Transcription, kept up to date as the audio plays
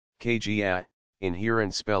KGA,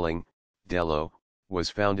 inherent spelling, DELO,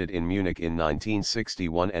 was founded in Munich in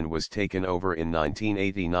 1961 and was taken over in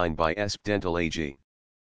 1989 by SP Dental AG.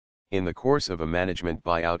 In the course of a management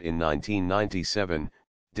buyout in 1997,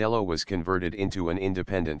 DELO was converted into an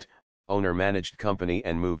independent, owner-managed company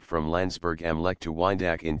and moved from Landsberg am Lech to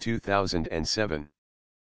Windach in 2007.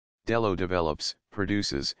 DELO develops,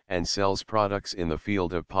 produces, and sells products in the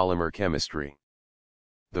field of polymer chemistry.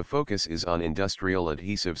 The focus is on industrial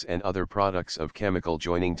adhesives and other products of chemical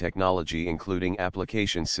joining technology, including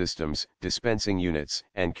application systems, dispensing units,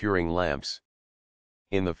 and curing lamps.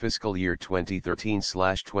 In the fiscal year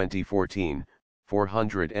 2013/2014,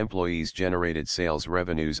 400 employees generated sales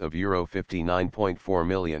revenues of Euro 59.4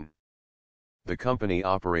 million. The company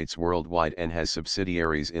operates worldwide and has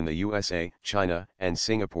subsidiaries in the USA, China, and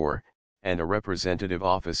Singapore, and a representative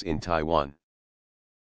office in Taiwan.